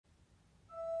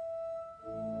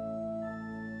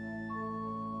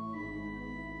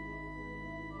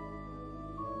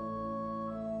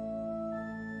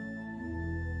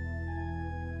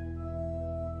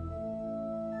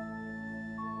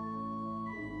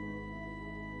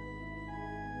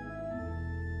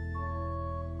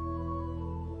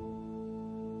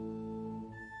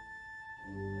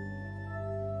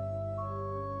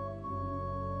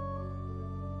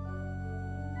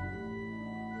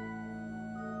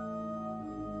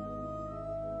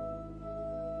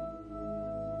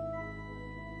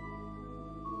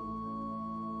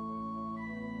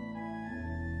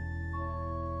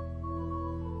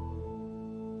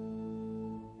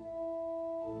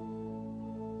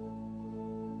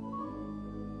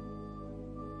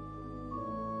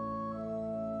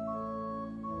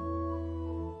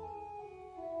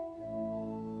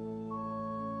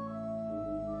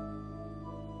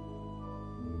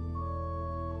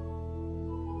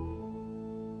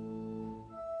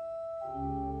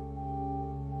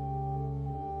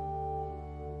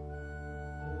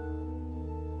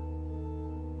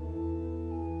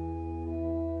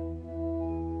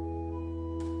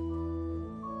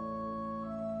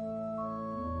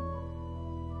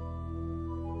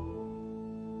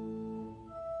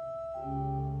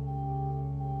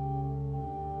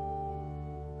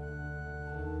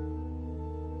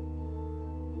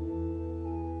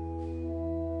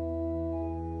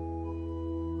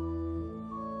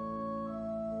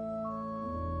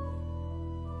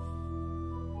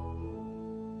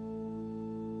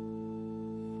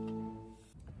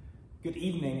Good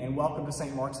evening and welcome to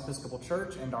St. Mark's Episcopal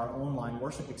Church and our online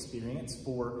worship experience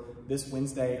for this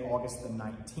Wednesday, August the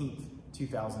 19th,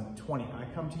 2020. I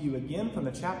come to you again from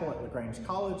the chapel at LaGrange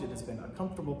College. It has been a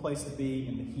comfortable place to be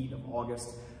in the heat of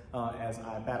August as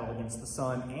I battle against the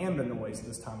sun and the noise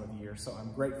this time of year. So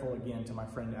I'm grateful again to my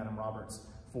friend Adam Roberts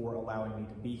for allowing me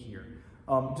to be here.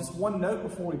 Just one note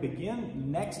before we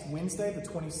begin. Next Wednesday, the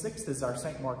 26th, is our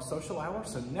St. Mark's Social Hour.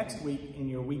 So next week in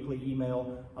your weekly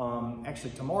email, actually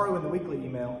tomorrow in the weekly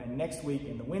email and next week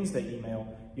in the Wednesday email,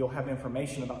 you'll have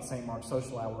information about St. Mark's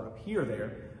Social Hour appear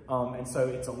there. And so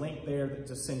it's a link there that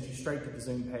just sends you straight to the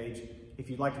Zoom page. If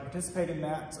you'd like to participate in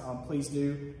that, please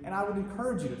do. And I would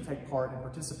encourage you to take part and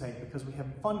participate because we have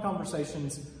fun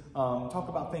conversations, talk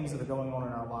about things that are going on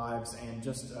in our lives, and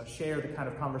just share the kind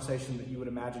of conversation that you would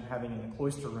imagine having in the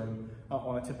cloister room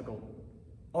on a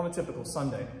typical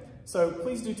Sunday. So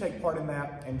please do take part in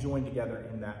that and join together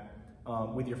in that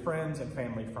with your friends and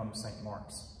family from St.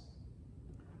 Mark's.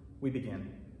 We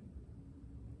begin.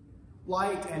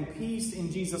 Light and peace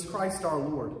in Jesus Christ our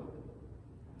Lord.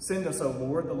 Send us, O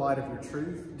Lord, the light of your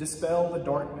truth. Dispel the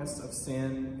darkness of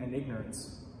sin and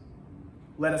ignorance.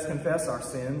 Let us confess our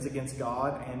sins against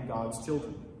God and God's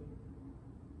children.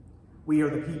 We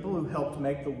are the people who helped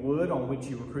make the wood on which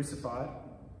you were crucified,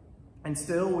 and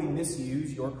still we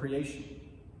misuse your creation.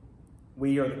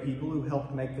 We are the people who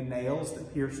helped make the nails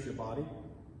that pierced your body,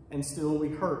 and still we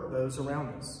hurt those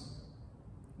around us.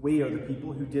 We are the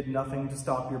people who did nothing to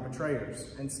stop your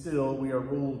betrayers, and still we are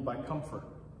ruled by comfort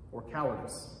or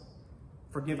cowardice.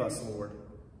 Forgive us, Lord,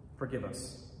 forgive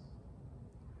us.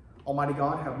 Almighty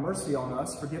God, have mercy on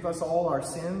us. Forgive us all our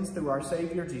sins through our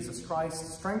Savior, Jesus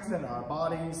Christ. Strengthen our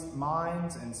bodies,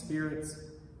 minds, and spirits,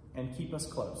 and keep us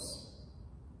close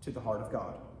to the heart of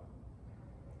God.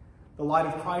 The light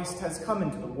of Christ has come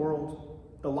into the world.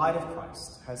 The light of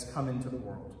Christ has come into the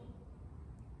world.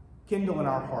 Kindle in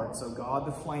our hearts, O God,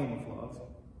 the flame of love,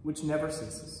 which never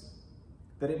ceases,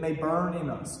 that it may burn in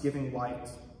us, giving light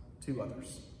to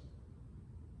others.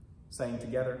 Saying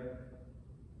together,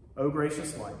 O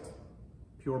gracious light,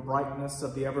 pure brightness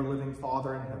of the ever-living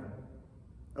Father in heaven,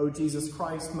 O Jesus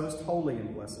Christ, most holy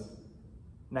and blessed,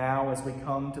 now as we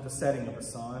come to the setting of the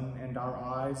sun and our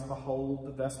eyes behold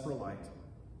the vesper light,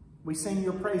 we sing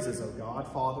your praises, O God,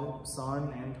 Father,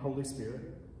 Son, and Holy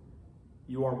Spirit.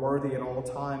 You are worthy at all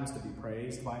times to be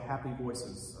praised by happy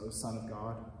voices, O Son of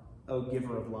God, O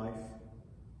Giver of life,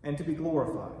 and to be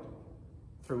glorified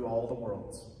through all the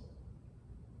worlds.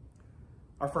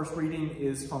 Our first reading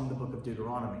is from the book of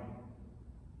Deuteronomy.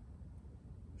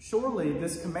 Surely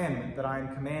this commandment that I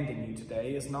am commanding you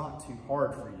today is not too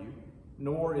hard for you,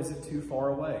 nor is it too far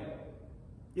away.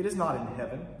 It is not in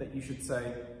heaven that you should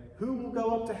say, who will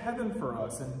go up to heaven for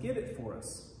us and get it for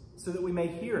us, so that we may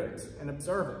hear it and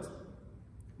observe it?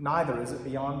 Neither is it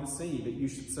beyond the sea that you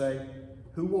should say,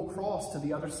 who will cross to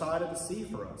the other side of the sea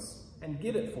for us and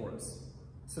get it for us,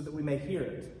 so that we may hear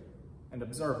it and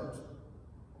observe it?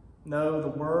 No, the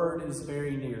word is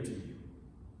very near to you.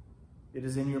 It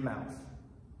is in your mouth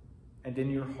and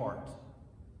in your heart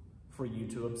for you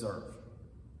to observe.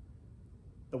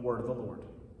 The word of the Lord.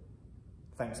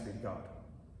 Thanks be to God.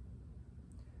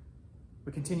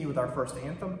 We continue with our first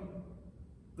anthem.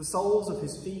 The soles of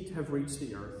his feet have reached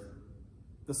the earth,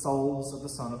 the soles of the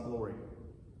Son of Glory.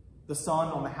 The sun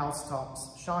on the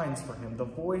housetops shines for him. The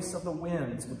voice of the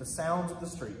winds with the sounds of the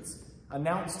streets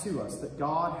announce to us that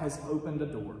God has opened a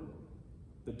door,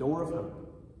 the door of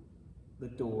hope, the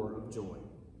door of joy.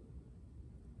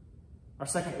 Our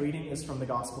second reading is from the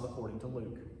Gospel according to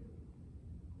Luke.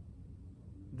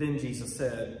 Then Jesus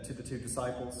said to the two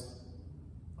disciples,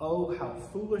 "Oh, how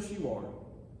foolish you are,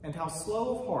 and how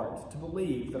slow of heart to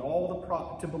believe all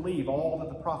that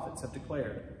the prophets have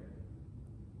declared.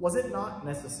 Was it not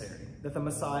necessary that the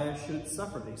Messiah should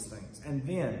suffer these things and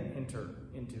then enter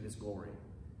into his glory?"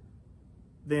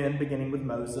 Then, beginning with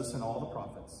Moses and all the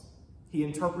prophets, he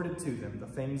interpreted to them the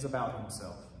things about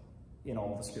himself in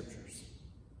all the scriptures.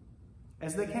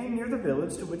 As they came near the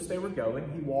village to which they were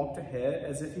going, he walked ahead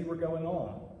as if he were going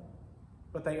on.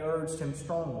 But they urged him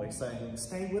strongly, saying,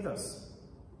 "Stay with us,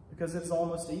 because it is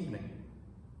almost evening,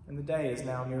 and the day is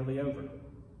now nearly over."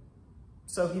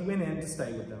 So he went in to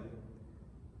stay with them.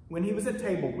 When he was at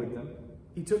table with them,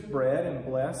 he took bread and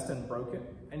blessed and broke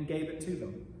it and gave it to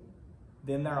them.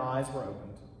 Then their eyes were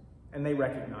opened, and they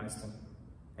recognized him,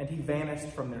 and he vanished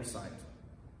from their sight.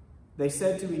 They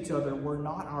said to each other, "Were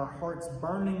not our hearts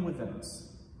burning within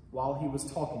us while he was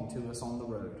talking to us on the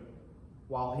road,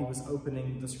 while he was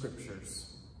opening the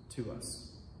scriptures to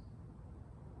us?"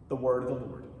 The word of the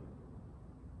Lord.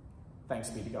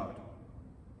 Thanks be to God.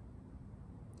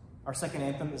 Our second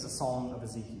anthem is a song of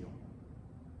Ezekiel.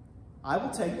 I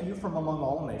will take you from among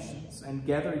all nations and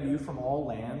gather you from all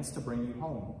lands to bring you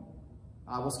home.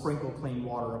 I will sprinkle clean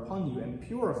water upon you and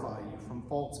purify you from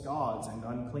false gods and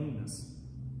uncleanness.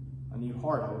 A new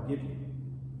heart I will give you,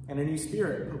 and a new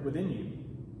spirit put within you.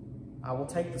 I will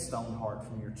take the stone heart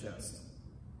from your chest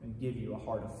and give you a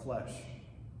heart of flesh.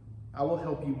 I will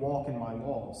help you walk in my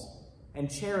laws and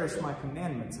cherish my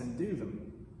commandments and do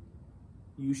them.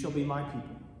 You shall be my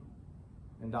people,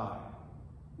 and I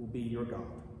will be your God.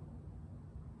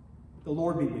 The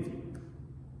Lord be with you,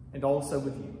 and also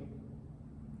with you.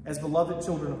 As beloved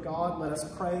children of God, let us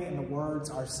pray in the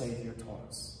words our Savior taught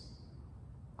us.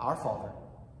 Our Father,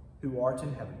 who art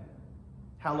in heaven,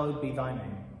 hallowed be thy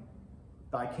name.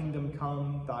 Thy kingdom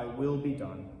come, thy will be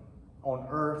done, on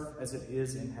earth as it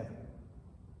is in heaven.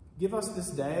 Give us this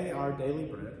day our daily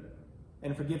bread,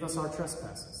 and forgive us our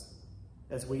trespasses,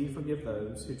 as we forgive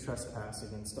those who trespass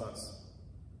against us.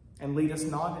 And lead us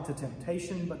not into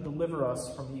temptation, but deliver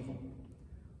us from evil.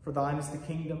 For thine is the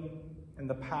kingdom, and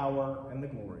the power, and the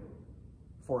glory,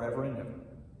 forever and ever.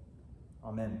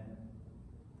 Amen.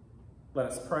 Let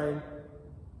us pray.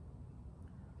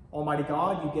 Almighty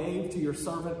God, you gave to your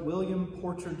servant William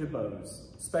Porcher de Bose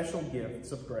special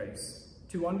gifts of grace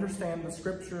to understand the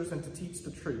Scriptures and to teach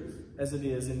the truth as it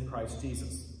is in Christ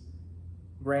Jesus.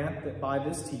 Grant that by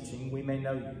this teaching we may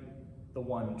know you, the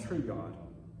one true God,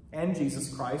 and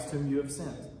Jesus Christ whom you have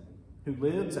sent, who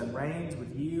lives and reigns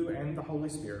with you and the Holy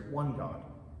Spirit, one God,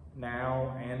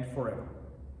 now and forever.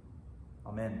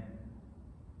 Amen.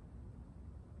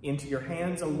 Into your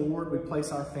hands, O Lord, we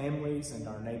place our families and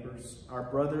our neighbors, our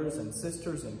brothers and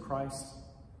sisters in Christ,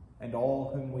 and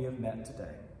all whom we have met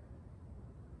today.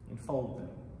 Enfold them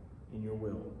in your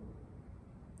will.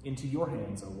 Into your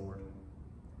hands, O Lord.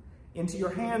 Into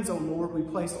your hands, O Lord, we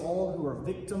place all who are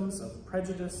victims of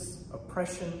prejudice,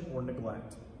 oppression, or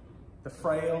neglect, the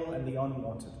frail and the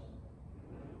unwanted.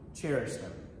 Cherish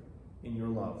them in your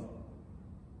love.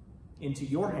 Into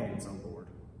your hands, O Lord.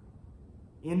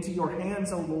 Into your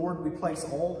hands, O Lord, we place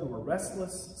all who are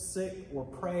restless, sick, or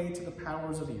prey to the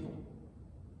powers of evil.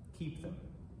 Keep them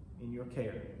in your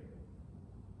care.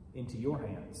 Into your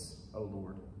hands, O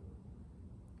Lord.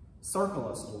 Circle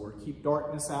us, Lord. Keep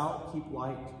darkness out, keep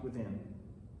light within.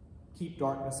 Keep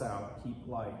darkness out, keep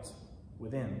light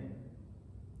within.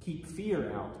 Keep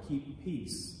fear out, keep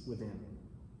peace within.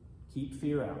 Keep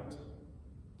fear out,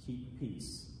 keep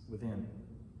peace within.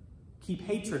 Keep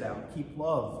hatred out, keep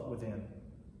love within.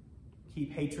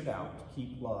 Keep hatred out,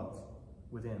 keep love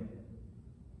within.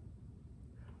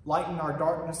 Lighten our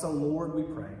darkness, O Lord, we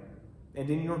pray, and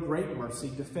in your great mercy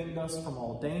defend us from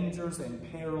all dangers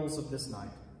and perils of this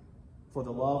night, for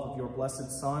the love of your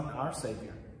blessed Son, our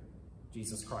Savior,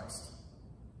 Jesus Christ.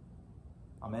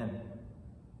 Amen.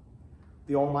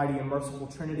 The Almighty and merciful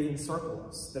Trinity encircle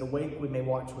us, that awake we may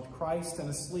watch with Christ, and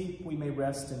asleep we may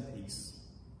rest in peace.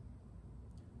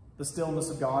 The stillness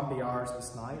of God be ours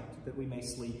this night, that we may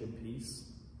sleep in peace.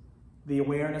 The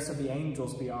awareness of the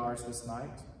angels be ours this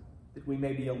night, that we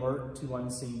may be alert to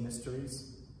unseen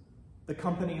mysteries. The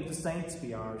company of the saints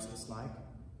be ours this night,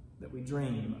 that we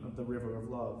dream of the river of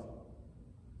love.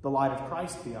 The light of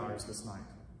Christ be ours this night,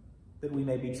 that we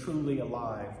may be truly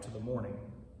alive to the morning,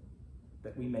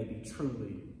 that we may be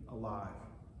truly alive.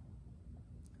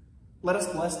 Let us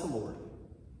bless the Lord.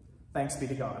 Thanks be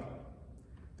to God.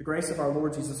 The grace of our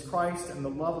Lord Jesus Christ and the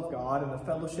love of God and the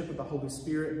fellowship of the Holy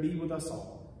Spirit be with us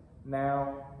all,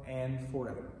 now and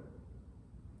forever.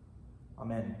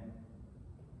 Amen.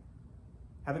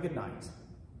 Have a good night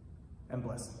and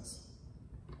blessings.